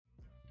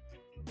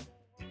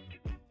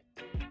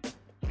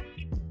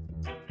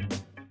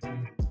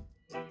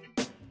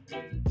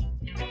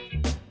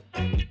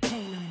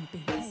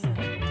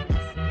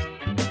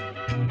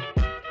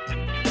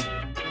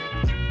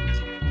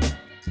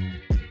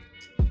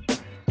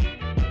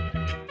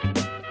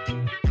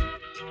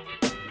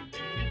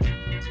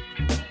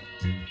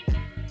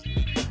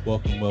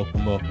Welcome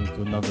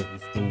to another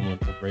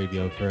installment of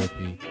Radio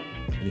Therapy.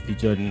 And if you're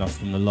joining us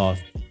from the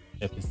last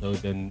episode,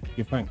 then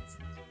give thanks.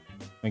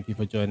 Thank you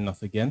for joining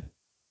us again.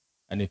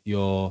 And if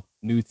you're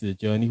new to the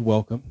journey,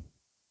 welcome,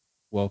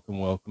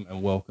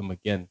 and welcome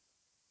again.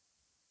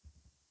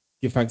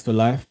 Give thanks for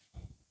life.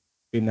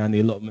 Been down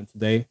the allotment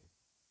today,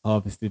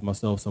 harvested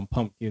myself some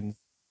pumpkins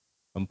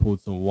and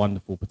pulled some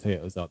wonderful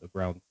potatoes out the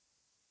ground.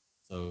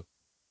 So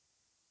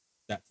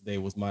that today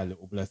was my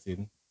little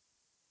blessing.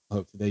 I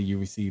hope today you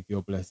received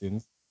your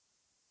blessings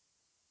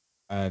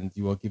and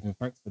you are giving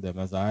thanks for them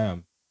as I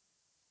am.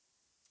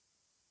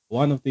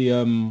 One of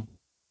the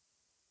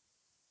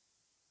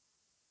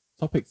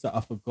topics that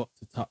I forgot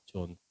to touch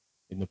on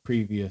in the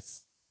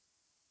previous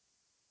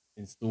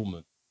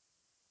installment,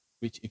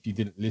 which if you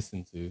didn't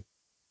listen to,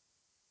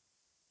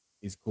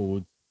 is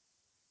called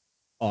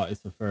Art is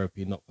for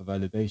Therapy, Not for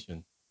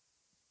Validation.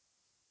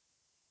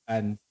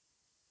 And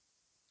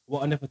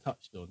what I never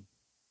touched on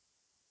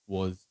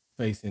was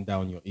facing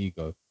down your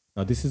ego.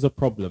 Now, this is a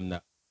problem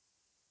that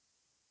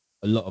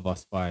a lot of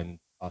us find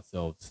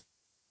ourselves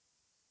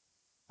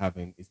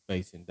having, is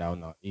facing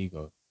down our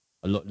ego.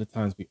 A lot of the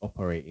times we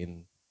operate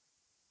in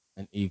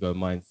an ego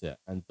mindset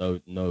and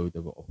don't know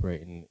that we're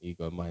operating in an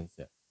ego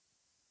mindset.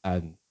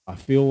 And I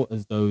feel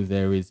as though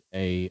there is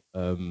a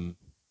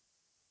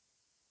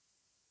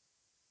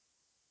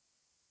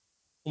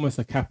almost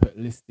a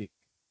capitalistic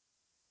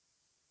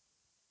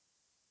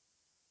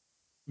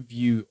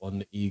view on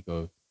the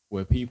ego,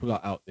 where people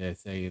are out there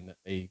saying that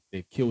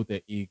they've killed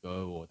their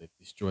ego or they've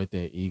destroyed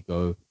their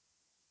ego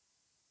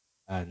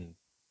and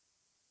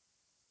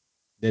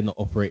they're not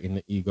operating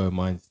the ego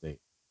mind state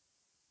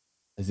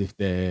as if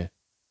they're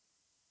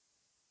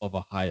of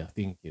a higher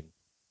thinking.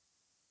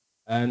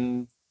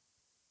 And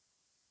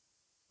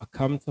I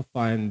come to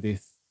find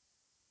this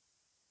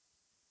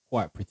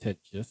quite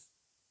pretentious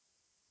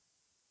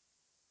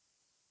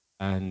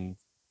and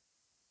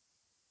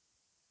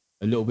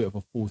a little bit of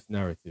a false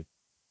narrative.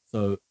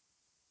 So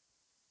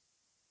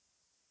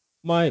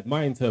my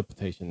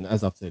interpretation,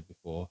 as I've said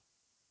before,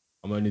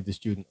 I'm only the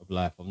student of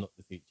life, I'm not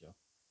the teacher.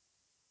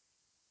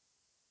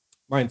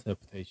 My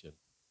interpretation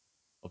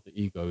of the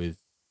ego is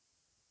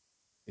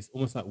it's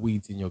almost like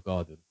weeds in your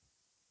garden.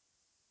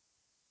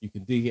 You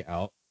can dig it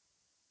out,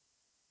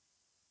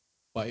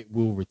 but it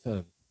will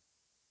return.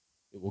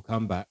 It will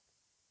come back.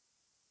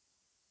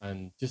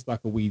 And just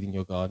like a weed in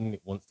your garden,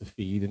 it wants to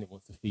feed and it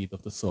wants to feed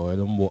off the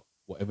soil and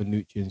whatever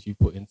nutrients you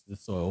put into the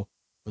soil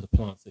for the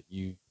plants that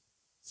you've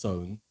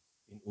sown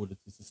in order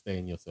to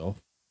sustain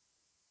yourself.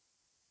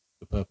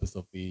 The purpose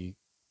of the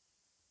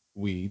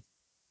weed,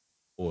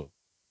 or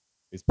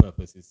its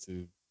purpose, is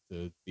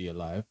to be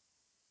alive.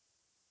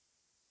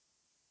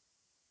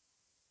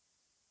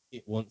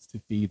 It wants to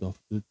feed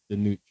off the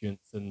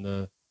nutrients and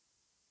the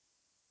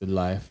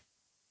life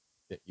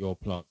that your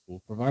plants will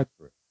provide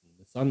for it. And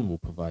the sun will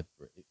provide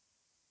for it.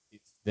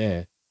 It's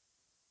there.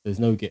 There's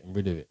no getting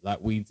rid of it.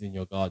 Like weeds in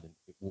your garden,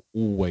 it will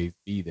always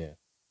be there.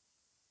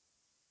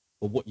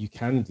 But what you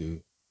can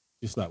do,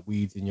 just like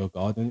weeds in your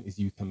garden, is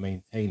you can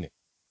maintain it.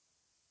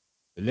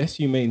 The less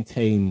you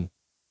maintain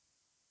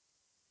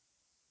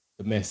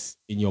the mess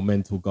in your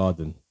mental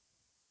garden,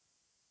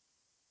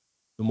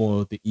 the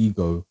more the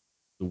ego,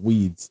 the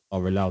weeds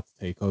are allowed to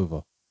take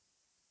over.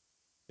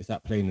 It's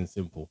that plain and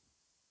simple.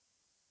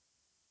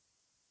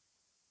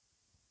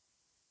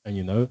 And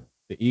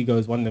the ego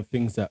is one of the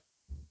things that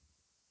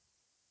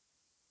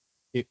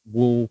it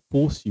will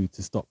force you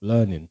to stop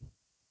learning,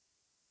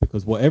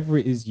 because whatever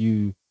it is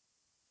you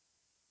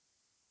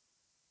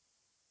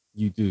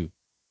do,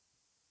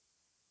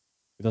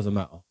 it doesn't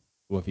matter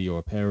whether you're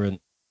a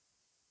parent,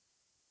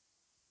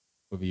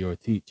 whether you're a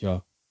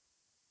teacher,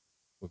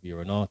 whether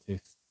you're an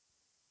artist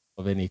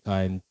of any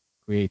kind,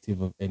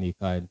 creative of any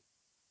kind.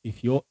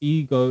 If your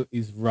ego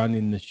is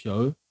running the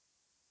show,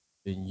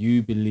 then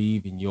you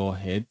believe in your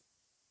head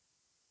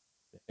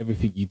that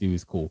everything you do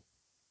is cool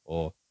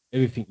or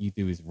everything you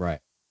do is right,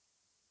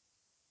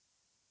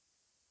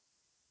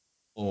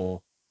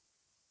 or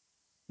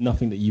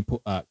nothing that you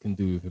put out can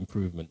do with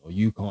improvement, or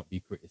you can't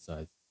be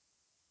criticized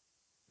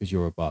because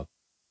you're above.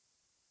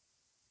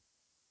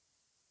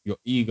 Your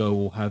ego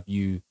will have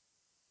you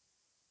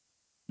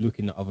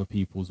looking at other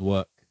people's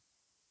work.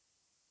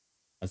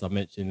 As I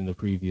mentioned in the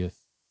previous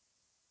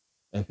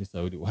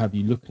episode, it will have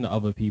you looking at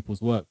other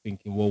people's work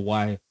thinking, well,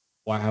 why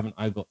haven't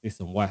I got this,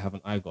 and why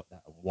haven't I got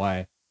that, and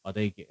why are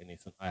they getting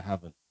this and I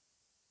haven't?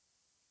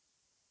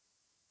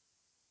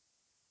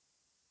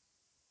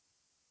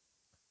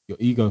 Your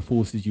ego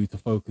forces you to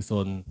focus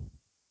on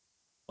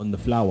the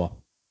flower,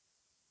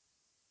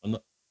 and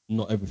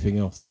not everything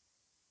else.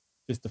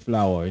 Just the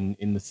flower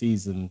in the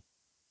season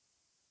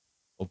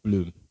of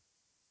bloom.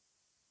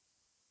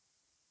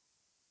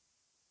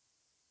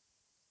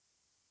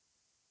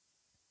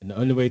 And the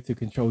only way to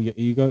control your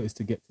ego is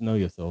to get to know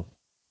yourself.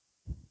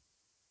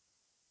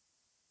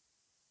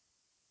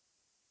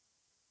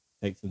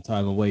 Take some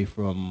time away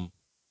from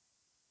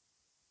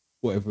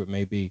whatever it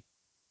may be,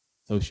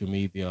 social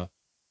media,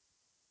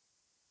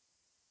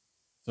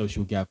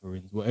 social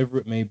gatherings, whatever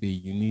it may be,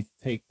 you need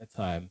to take the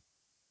time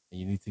and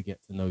you need to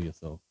get to know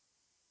yourself.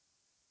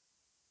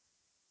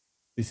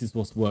 This is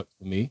what's worked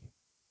for me.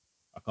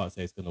 I can't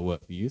say it's going to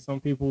work for you. Some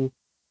people,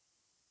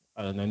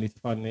 I don't know, need to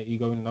find their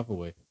ego in another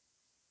way.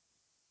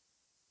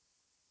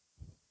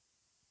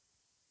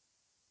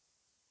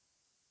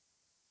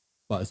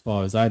 But as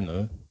far as I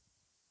know,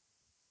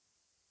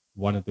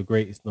 one of the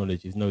greatest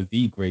knowledges, no,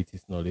 the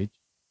greatest knowledge,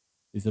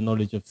 is the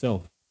knowledge of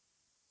self.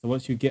 So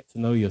once you get to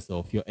know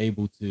yourself, you're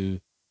able to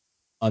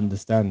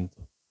understand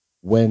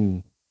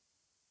when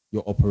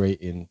you're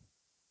operating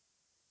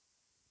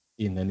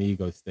in an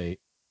ego state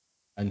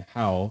and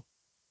how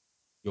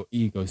your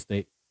ego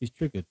state is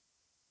triggered.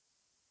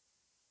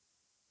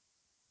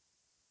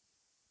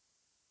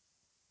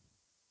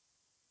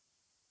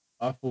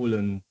 I've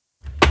fallen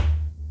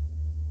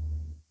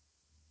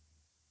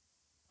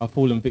I've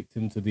fallen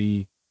victim to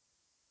the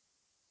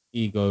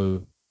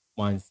ego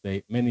mind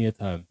state many a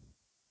time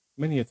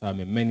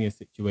in many a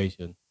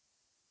situation,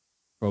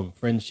 from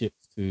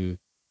friendships to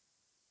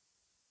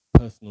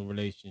personal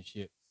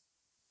relationships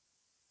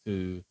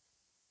to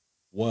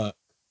work.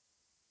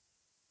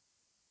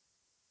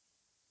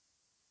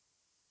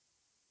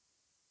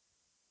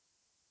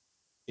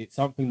 It's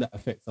something that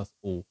affects us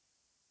all.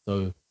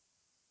 So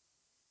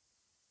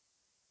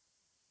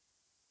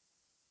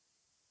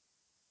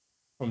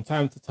from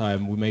time to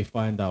time, we may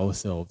find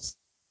ourselves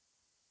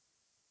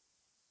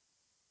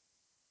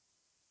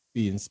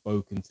being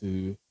spoken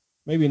to,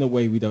 maybe in a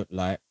way we don't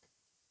like,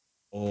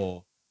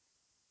 or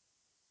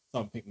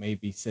something may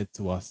be said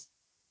to us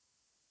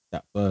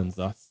that burns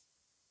us.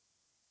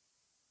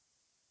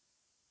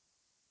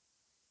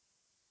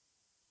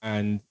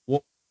 And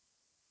what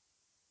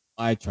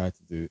I try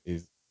to do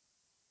is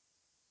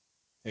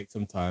take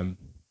some time,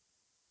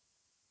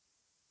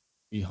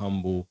 be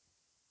humble,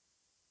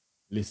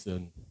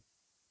 listen,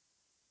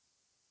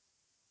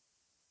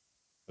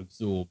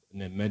 absorb,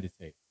 and then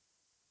meditate.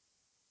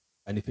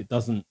 And if it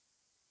doesn't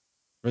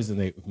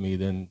resonate with me,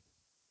 then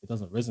it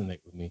doesn't resonate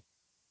with me.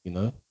 You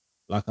know,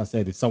 like I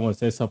said, if someone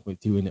says something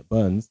to you and it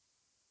burns,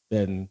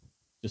 then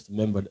just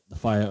remember that the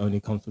fire only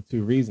comes for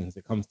two reasons: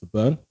 it comes to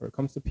burn or it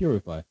comes to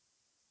purify.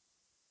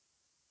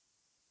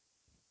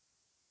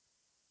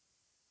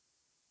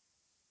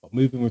 But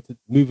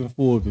moving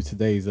forward with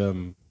today's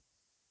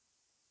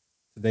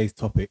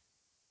topic,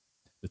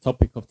 the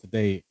topic of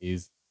today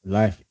is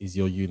life is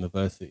your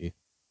university,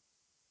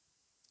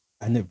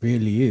 and it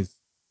really is.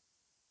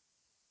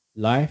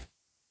 Life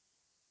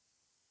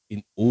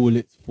in all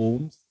its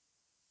forms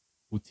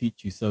will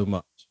teach you so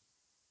much.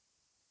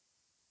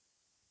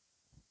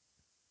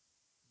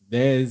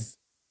 There's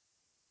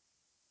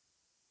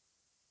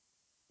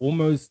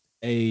almost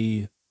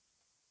a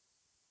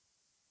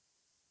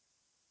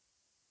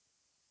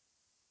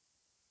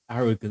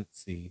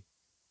arrogancy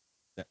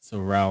that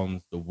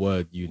surrounds the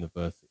word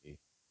university.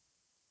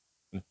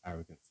 If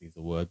arrogancy is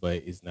a word, but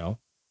it is now.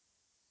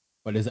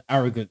 But there's an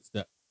arrogance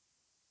that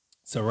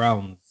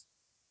surrounds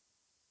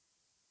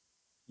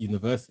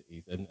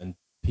universities and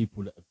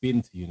people that have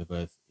been to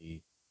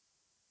university,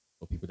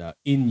 or people that are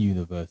in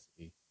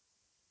university,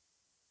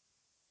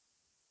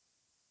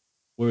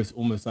 where it's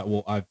almost like,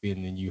 well, I've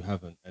been and you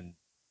haven't. And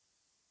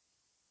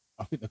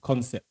I think the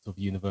concept of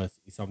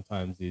university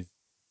sometimes is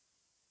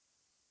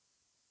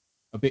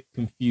a bit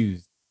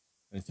confused,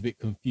 and it's a bit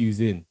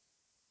confusing,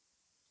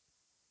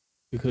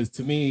 because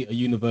to me a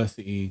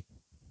university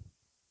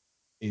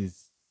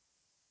is,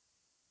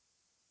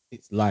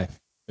 it's life,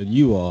 and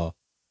you are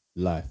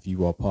life,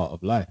 you are part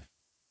of life.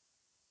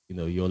 You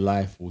know, your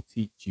life will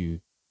teach you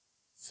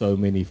so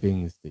many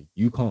things that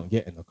you can't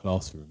get in a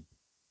classroom.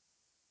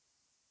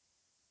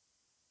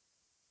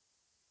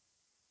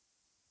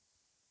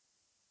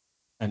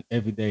 And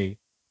every day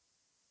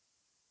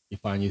you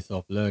find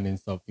yourself learning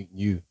something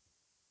new,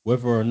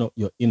 whether or not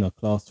you're in a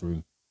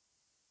classroom.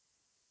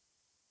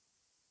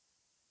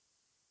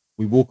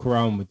 We walk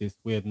around with this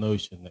weird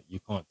notion that you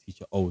can't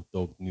teach an old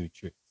dog new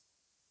tricks.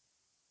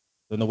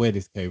 Don't know where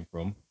this came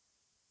from,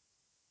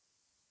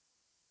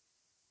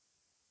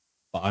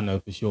 but I know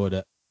for sure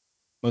that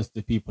most of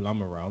the people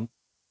I'm around,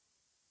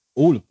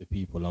 all of the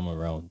people I'm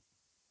around,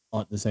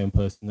 aren't the same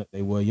person that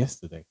they were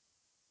yesterday.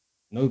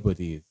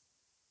 Nobody is.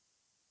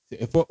 So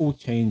if we're all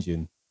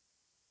changing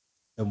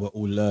and we're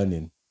all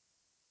learning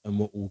and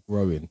we're all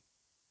growing,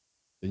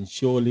 then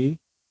surely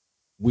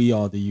we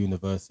are the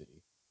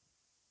university,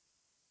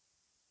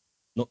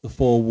 not the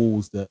four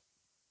walls that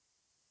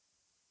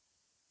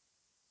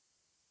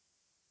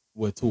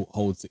we're taught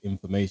holds the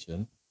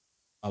information.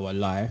 Our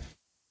life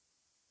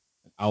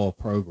and our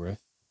progress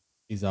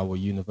is our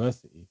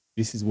university.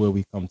 This is where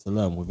we come to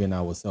learn within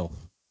ourselves.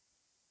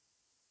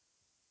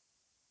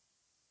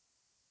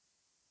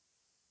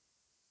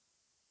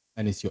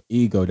 And it's your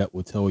ego that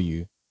will tell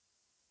you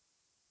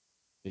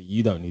that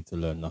you don't need to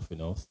learn nothing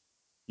else.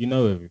 You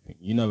know everything.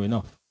 You know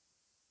enough.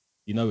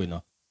 You know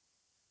enough.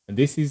 And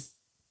this is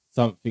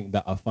something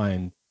that I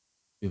find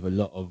with a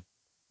lot of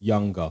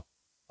younger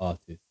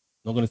artists.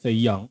 I'm not going to say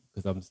young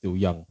because I'm still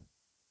young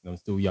and I'm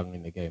still young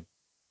in the game.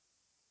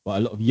 But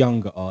a lot of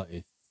younger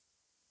artists,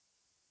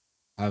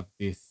 have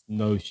this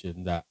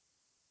notion that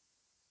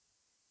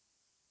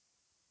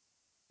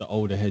the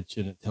older head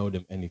shouldn't tell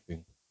them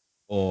anything,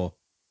 or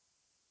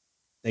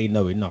they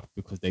know enough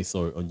because they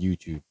saw it on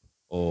YouTube,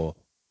 or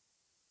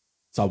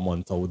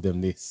someone told them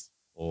this,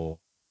 or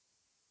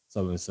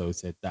so and so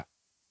said that.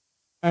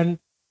 And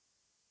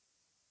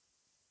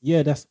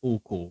yeah, that's all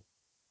cool.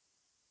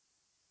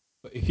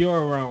 But if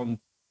you're around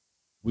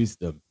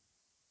wisdom,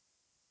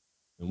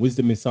 and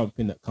wisdom is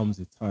something that comes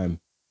with time,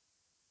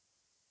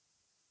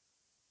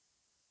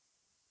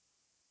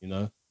 you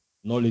know,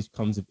 knowledge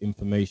comes with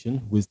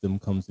information, wisdom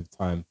comes with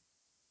time.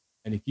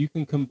 And if you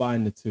can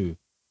combine the two,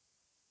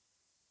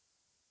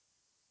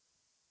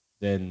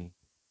 then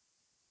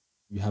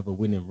you have a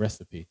winning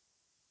recipe.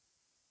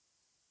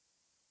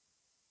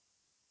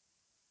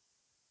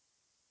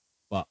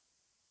 But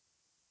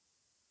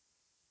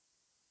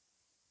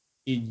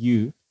in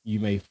youth,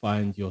 you may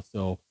find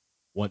yourself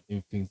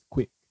wanting things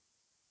quick.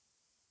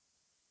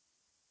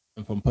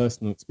 And from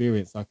personal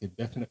experience, I can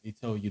definitely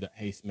tell you that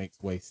haste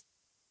makes waste.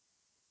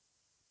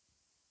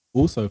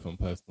 Also, from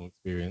personal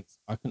experience,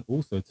 I can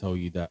also tell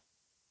you that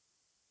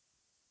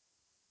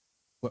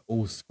we're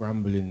all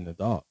scrambling in the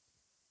dark.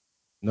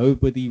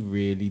 Nobody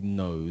really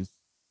knows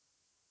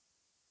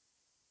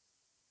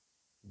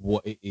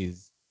what it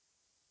is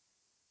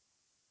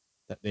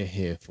that they're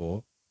here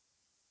for,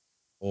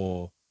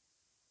 or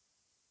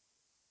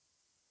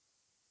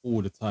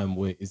all the time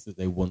what it is that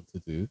they want to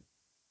do.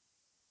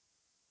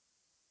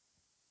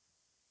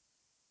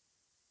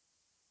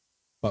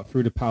 But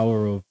through the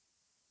power of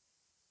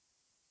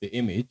the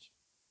image,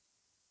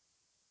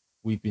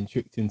 we've been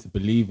tricked into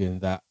believing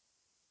that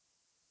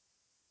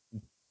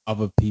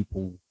other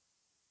people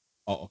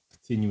are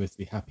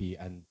continuously happy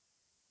and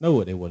know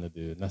what they want to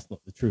do, and that's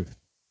not the truth.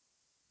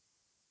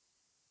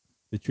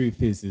 The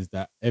truth is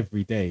that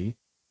every day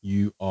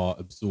you are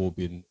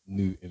absorbing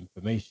new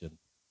information,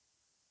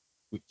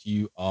 which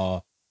you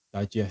are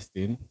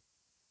digesting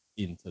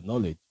into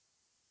knowledge.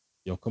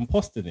 You're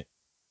composting it.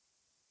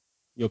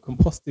 You're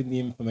composting the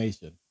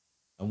information,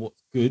 and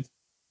what's good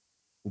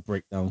will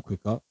break down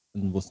quicker,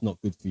 and what's not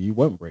good for you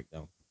won't break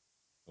down.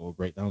 It will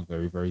break down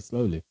very, very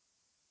slowly,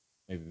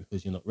 maybe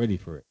because you're not ready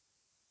for it.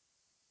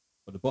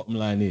 But the bottom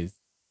line is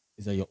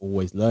that you're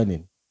always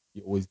learning.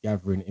 You're always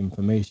gathering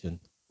information,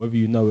 whether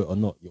you know it or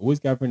not. You're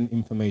always gathering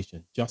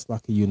information, just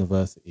like a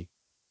university.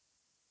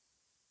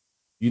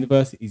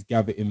 Universities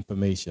gather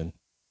information,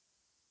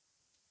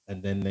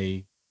 and then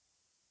they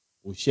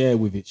will share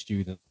with its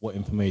students what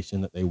information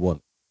that they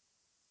want.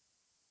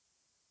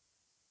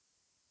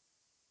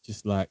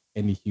 Just like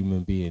any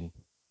human being,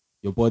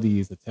 your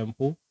body is a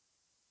temple.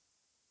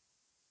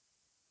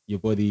 Your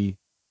body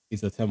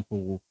is a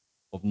temple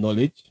of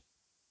knowledge,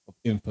 of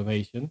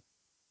information.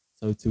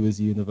 So too is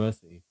a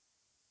university.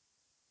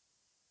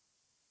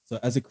 So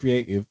as a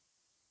creative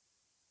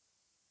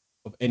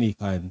of any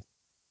kind,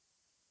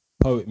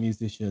 poet,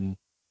 musician,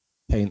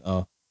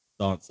 painter,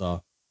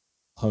 dancer,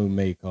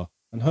 homemaker,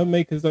 and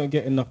homemakers don't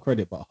get enough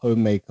credit, but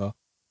homemaker,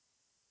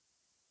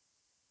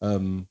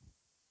 um,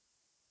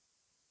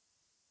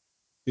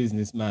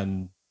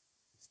 businessman,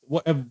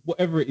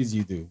 whatever it is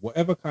you do,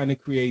 whatever kind of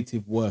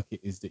creative work it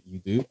is that you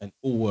do, and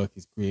all work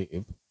is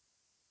creative.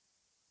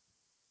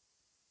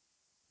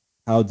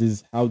 How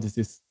does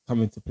this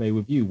come into play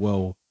with you?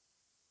 Well,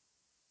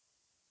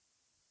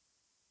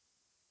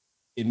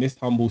 in this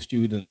humble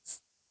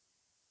student's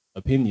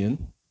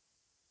opinion,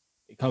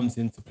 it comes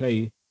into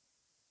play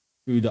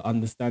through the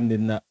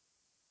understanding that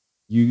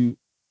you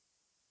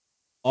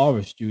are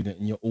a student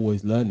and you're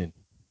always learning.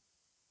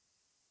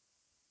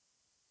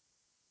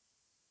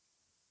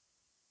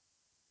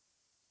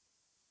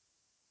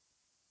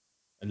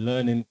 And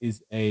learning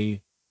is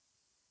a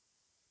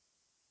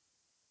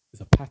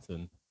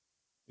pattern,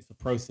 it's a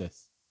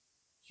process.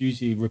 It's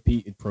usually a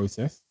repeated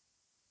process.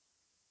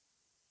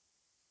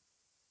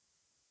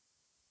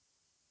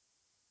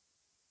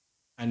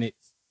 And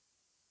it's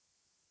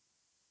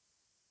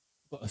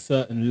got a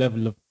certain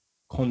level of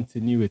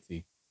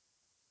continuity,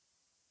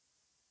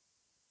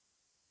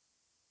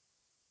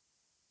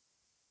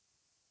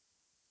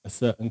 a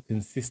certain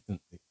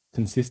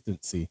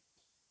consistency.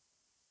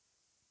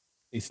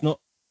 It's not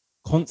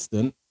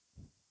constant,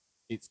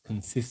 it's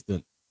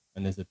consistent.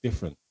 And there's a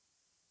difference.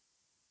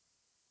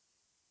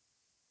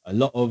 A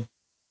lot of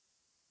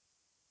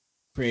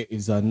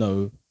creatives I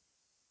know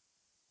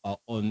are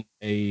on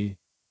a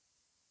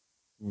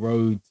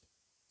road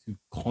to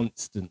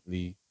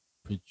constantly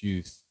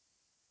produce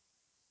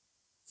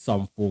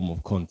some form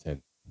of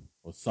content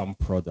or some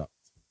product.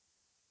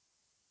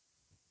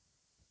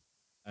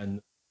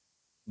 And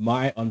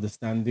my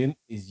understanding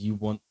is you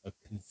want a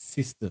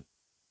consistent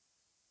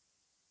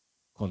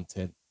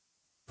content,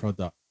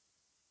 product,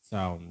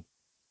 sound,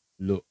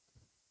 look,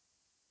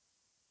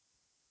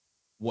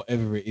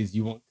 whatever it is,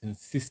 you want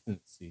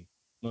consistency,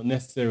 not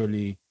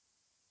necessarily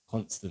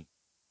constant,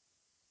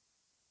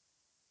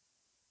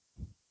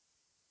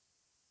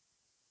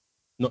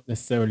 not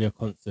necessarily a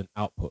constant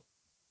output.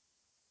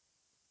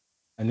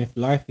 And if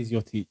life is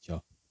your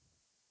teacher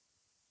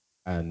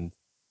and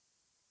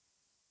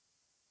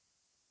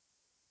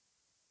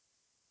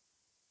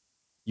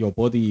your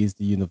body is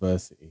the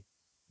university.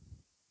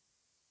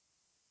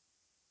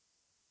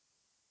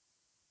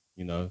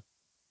 You know,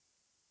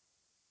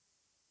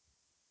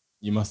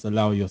 you must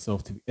allow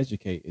yourself to be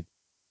educated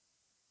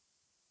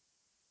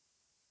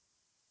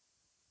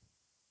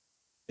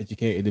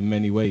in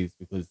many ways,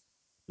 because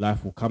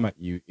life will come at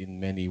you in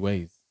many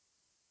ways.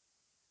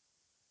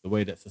 The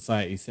way that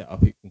society is set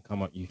up, it can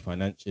come at you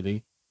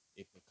financially,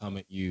 it can come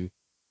at you,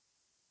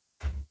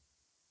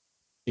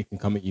 it can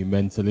come at you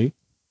mentally,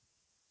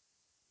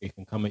 it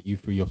can come at you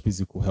through your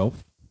physical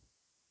health,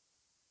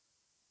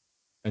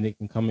 and it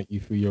can come at you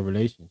through your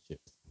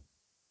relationships.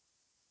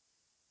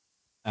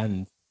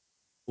 And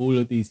all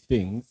of these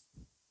things,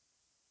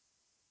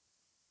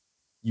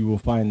 you will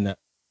find that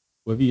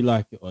whether you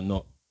like it or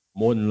not,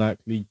 more than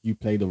likely you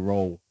played a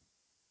role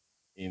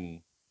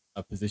in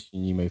a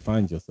position you may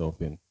find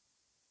yourself in,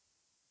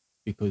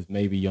 because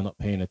maybe you're not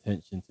paying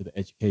attention to the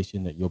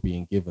education that you're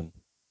being given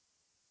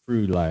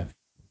through life,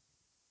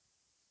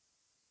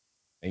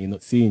 and you're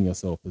not seeing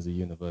yourself as a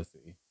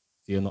university.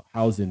 So you're not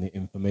housing the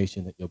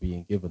information that you're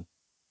being given.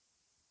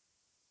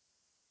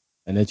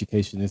 And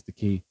education is the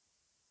key,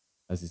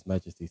 as His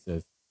Majesty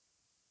says.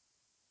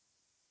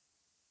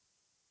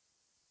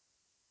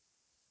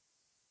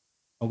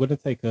 I'm going to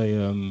take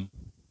a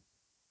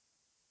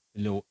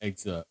little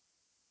excerpt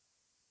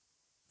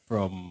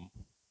from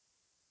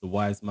The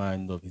Wise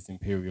Mind of His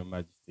Imperial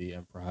Majesty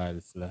Emperor Haile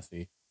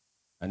Selassie.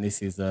 And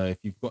this is, if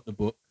you've got the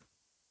book,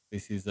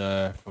 this is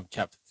from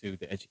chapter 2,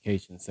 the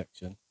education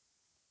section.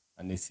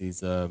 And this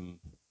is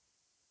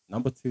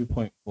number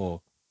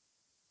 2.4.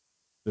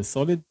 The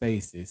solid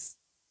basis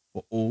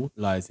for all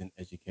lies in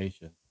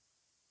education.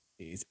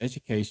 It is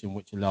education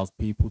which allows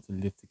people to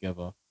live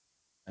together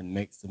and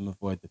makes them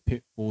avoid the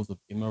pitfalls of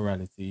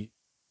immorality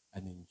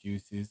and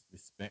induces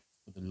respect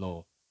for the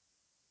law.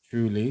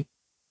 Truly,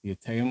 the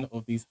attainment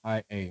of these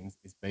high aims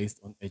is based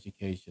on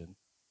education,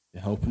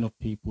 the helping of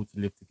people to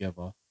live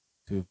together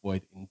to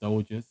avoid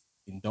indulgence,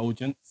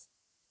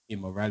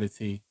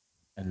 immorality,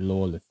 and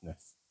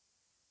lawlessness.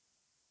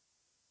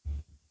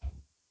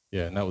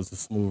 Yeah, and that was a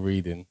small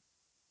reading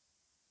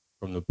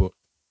from the book.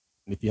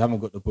 And if you haven't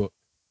got the book,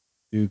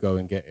 do go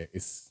and get it.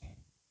 It's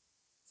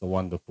a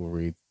wonderful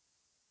read.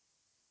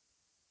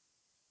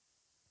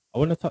 I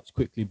want to touch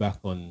quickly back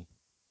on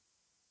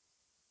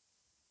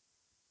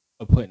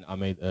a point I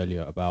made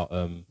earlier about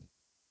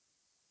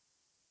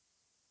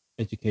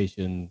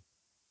education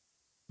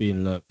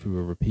being learnt through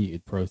a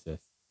repeated process.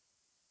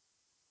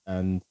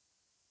 And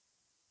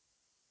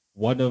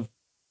one of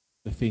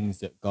the things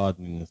that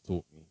gardening has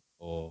taught me,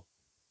 or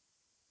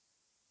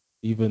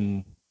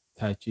even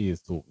Tai Chi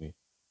has taught me,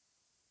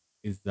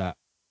 is that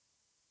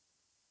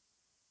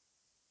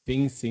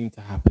things seem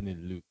to happen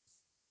in loops.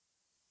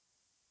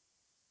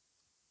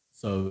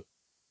 So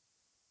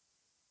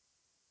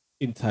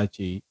in Tai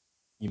Chi,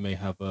 you may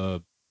have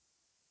an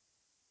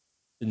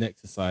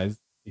exercise,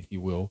 if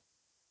you will,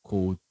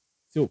 called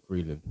silk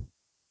reeling,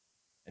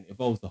 and it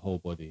involves the whole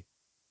body,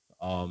 the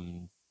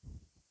arms,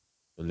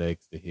 the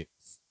legs, the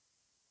hips,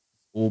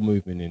 all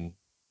moving in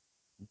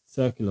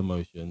circular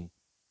motion,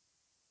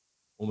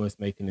 almost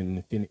making an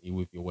infinity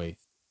with your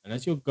waist. And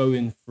as you're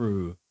going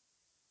through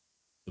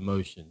the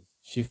motions,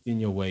 shifting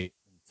your weight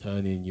and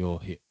turning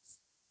your hips,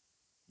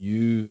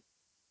 you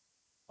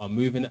are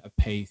moving at a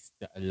pace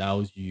that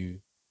allows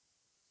you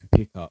to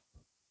pick up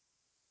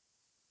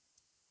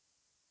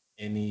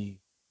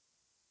any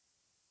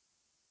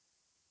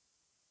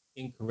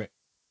incorrect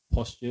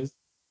postures,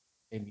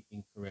 any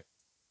incorrect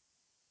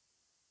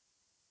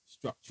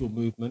structural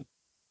movement,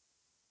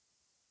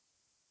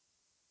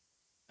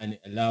 and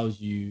it allows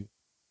you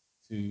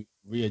to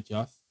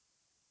readjust,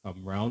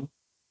 come round,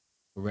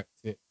 correct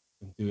it,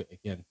 and do it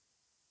again.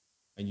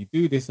 And you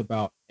do this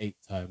about 8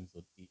 times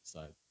on each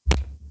side.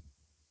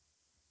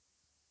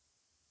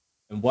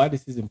 And why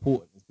this is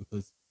important is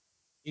because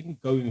in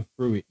going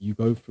through it, you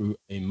go through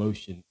a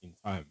motion in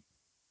time.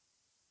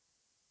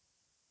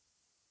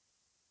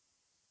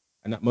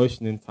 And that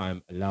motion in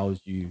time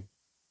allows you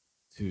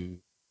to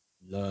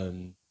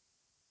learn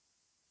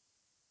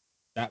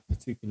that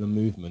particular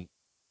movement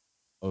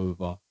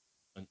over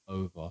and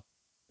over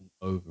and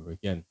over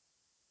again.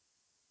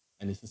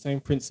 And it's the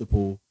same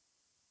principle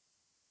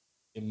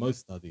in most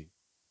studies.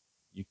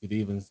 You could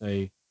even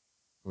say,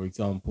 for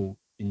example,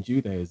 in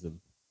Judaism,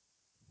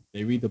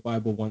 they read the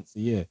Bible once a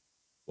year.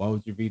 Why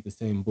would you read the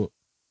same book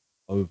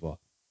over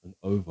and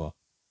over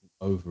and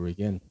over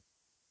again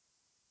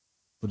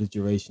for the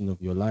duration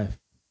of your life,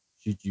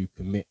 should you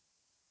commit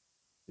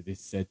to this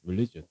said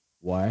religion?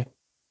 Why?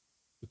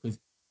 Because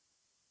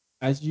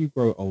as you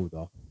grow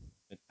older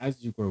and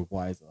as you grow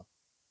wiser,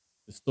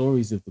 the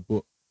stories of the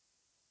book,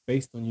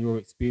 based on your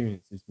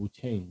experiences, will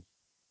change.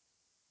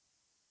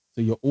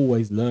 So you're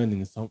always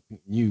learning something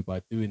new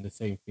by doing the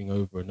same thing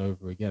over and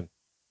over again.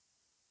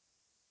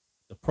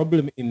 The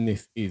problem in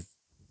this is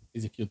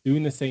if you're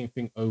doing the same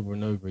thing over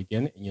and over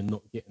again and you're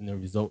not getting the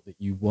result that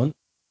you want,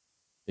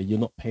 then you're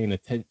not paying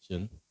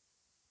attention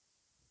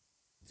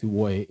to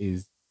what it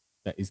is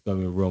that is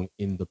going wrong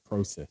in the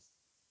process.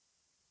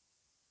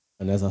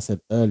 And as I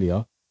said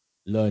earlier,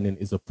 learning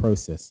is a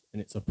process,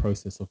 and it's a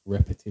process of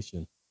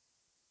repetition.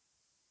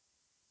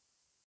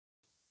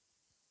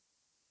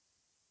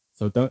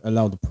 So don't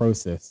allow the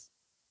process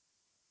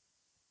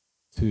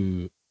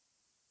to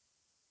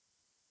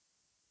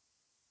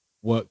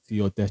work to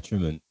your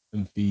detriment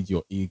and feed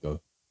your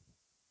ego.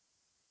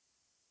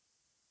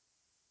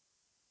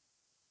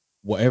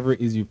 Whatever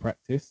it is you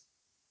practice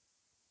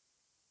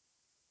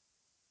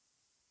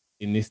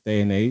in this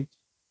day and age,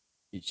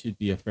 it should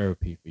be a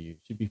therapy for you.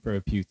 It should be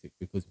therapeutic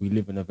because we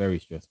live in a very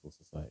stressful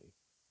society.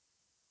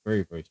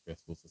 Very, very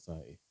stressful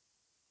society.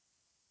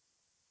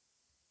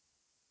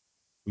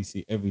 We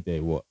see every day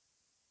what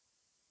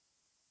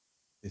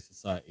this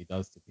society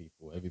does to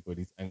people.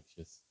 Everybody's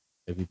anxious.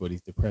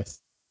 Everybody's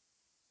depressed.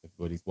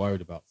 Everybody's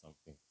worried about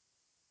something.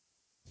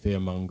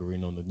 Fear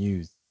mongering on the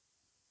news,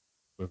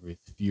 whether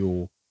it's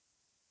fuel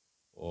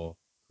or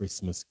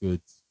Christmas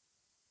goods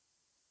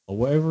or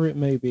whatever it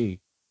may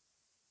be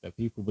that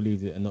people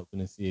believe that they're not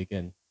going to see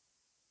again.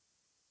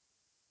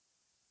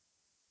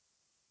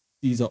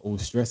 These are all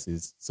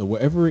stresses. So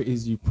whatever it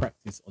is you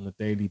practice on a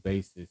daily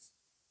basis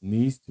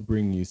needs to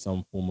bring you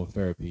some form of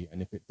therapy.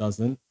 And if it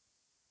doesn't,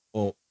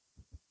 or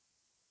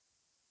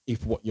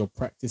if what you're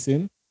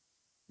practicing,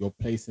 you're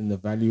placing the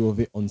value of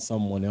it on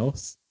someone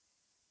else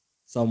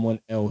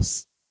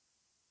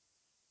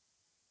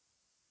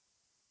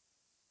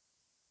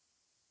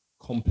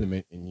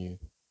complimenting you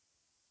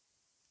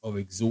or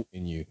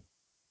exalting you,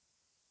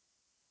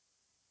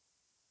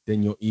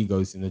 then your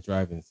ego's in the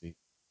driving seat.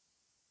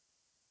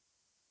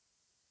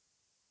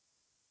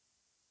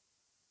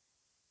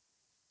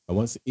 And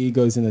once the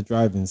ego's in the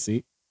driving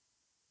seat,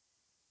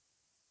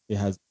 it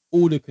has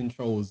all the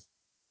controls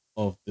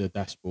of the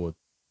dashboard.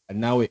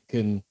 And now it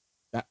can,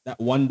 that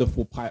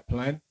wonderful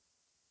pipeline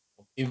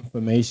of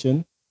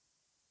information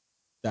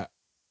that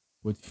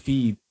would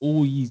feed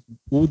all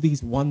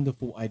these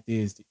wonderful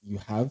ideas that you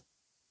have,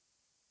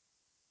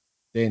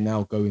 they're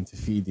now going to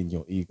feed in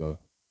your ego.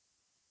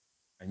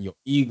 And your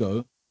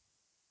ego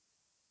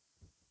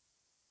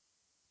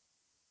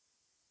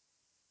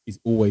is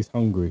always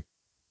hungry.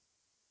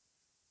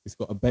 It's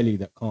got a belly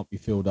that can't be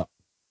filled up.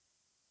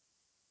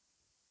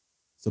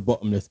 It's a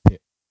bottomless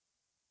pit.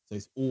 So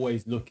it's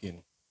always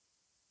looking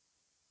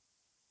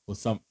for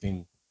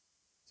something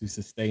to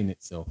sustain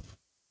itself.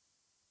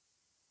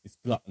 It's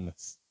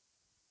gluttonous.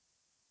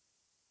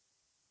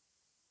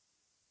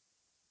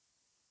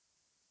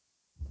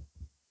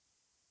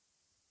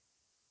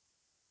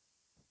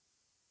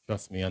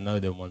 Trust me, I know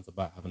them ones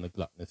about having a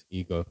gluttonous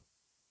ego.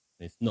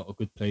 And it's not a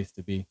good place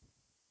to be.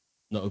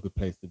 Not a good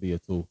place to be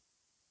at all.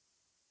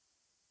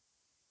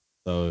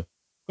 So I'm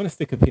going to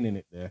stick a pin in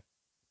it there.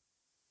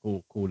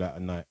 Call that a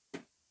night.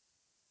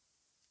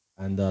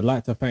 And I'd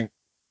like to thank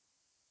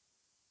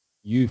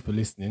you for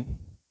listening.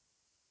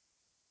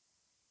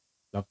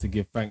 Love to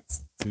give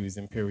thanks to His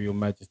Imperial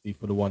Majesty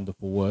for the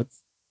wonderful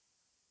words.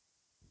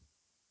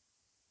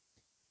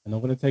 And I'm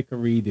going to take a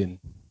reading,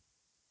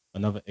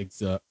 another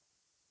excerpt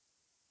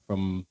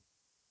from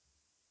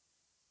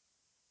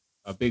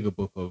a bigger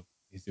book of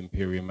His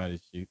Imperial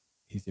Majesty's,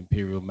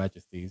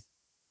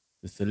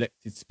 the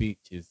selected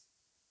speeches.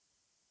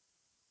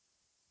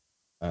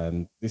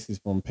 And this is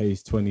from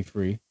page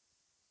 23.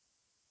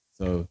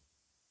 So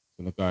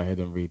I'm going to go ahead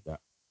and read that.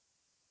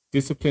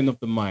 Discipline of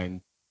the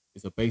mind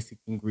is a basic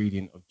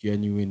ingredient of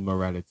genuine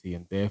morality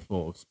and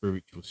therefore of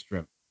spiritual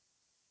strength.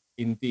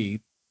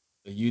 Indeed,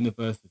 the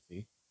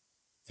university,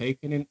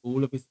 taken in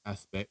all of its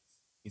aspects,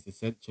 is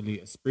essentially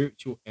a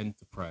spiritual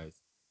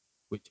enterprise,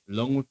 which,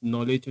 along with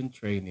knowledge and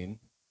training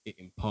it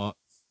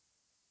imparts,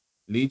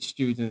 leads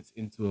students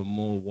into a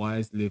more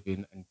wise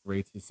living and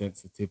greater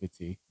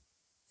sensitivity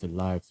to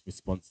life's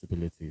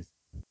responsibilities.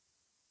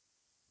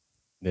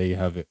 There you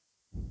have it.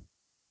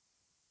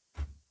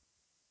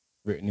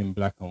 Written in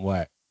black and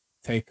white.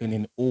 Taken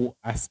in all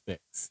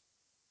aspects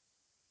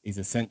is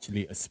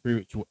essentially a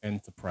spiritual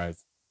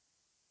enterprise.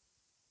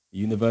 The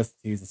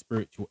university is a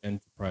spiritual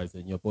enterprise,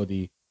 and your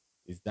body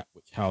is that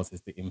which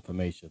houses the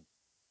information.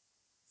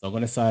 So I'm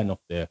going to sign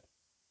off there.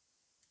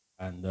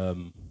 And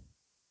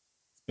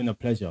it's been a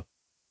pleasure.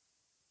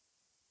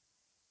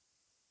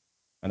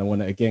 And I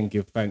want to again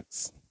give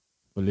thanks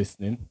for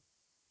listening.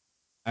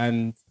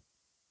 And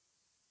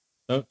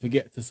don't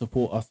forget to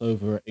support us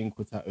over at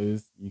Inkwa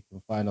Tattoos. You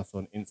can find us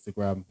on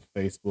Instagram,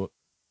 Facebook,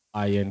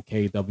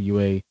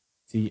 INKWATATTOOS.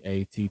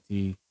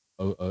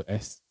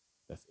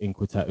 That's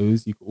Inkwa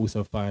Tattoos. You can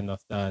also find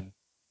us down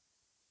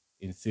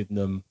in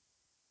Sydenham,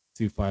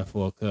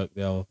 254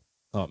 Kirkdale.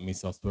 Can't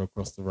miss us. We're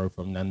across the road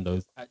from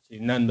Nando's. Actually,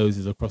 Nando's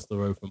is across the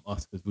road from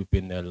us because we've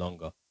been there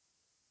longer.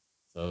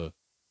 So,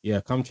 yeah,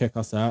 come check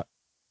us out.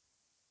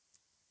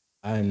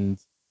 And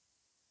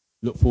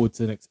look forward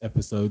to the next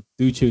episode.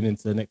 Do tune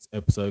into the next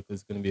episode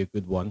because it's going to be a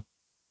good one.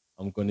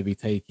 I'm going to be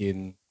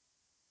taking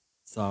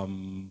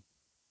some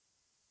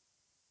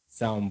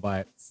sound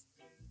bites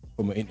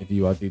from an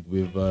interview I did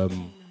with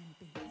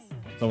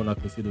someone I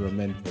consider a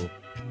mentor.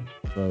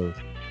 So,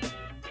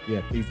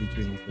 yeah, please do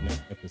tune into the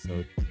next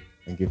episode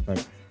and give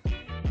thanks.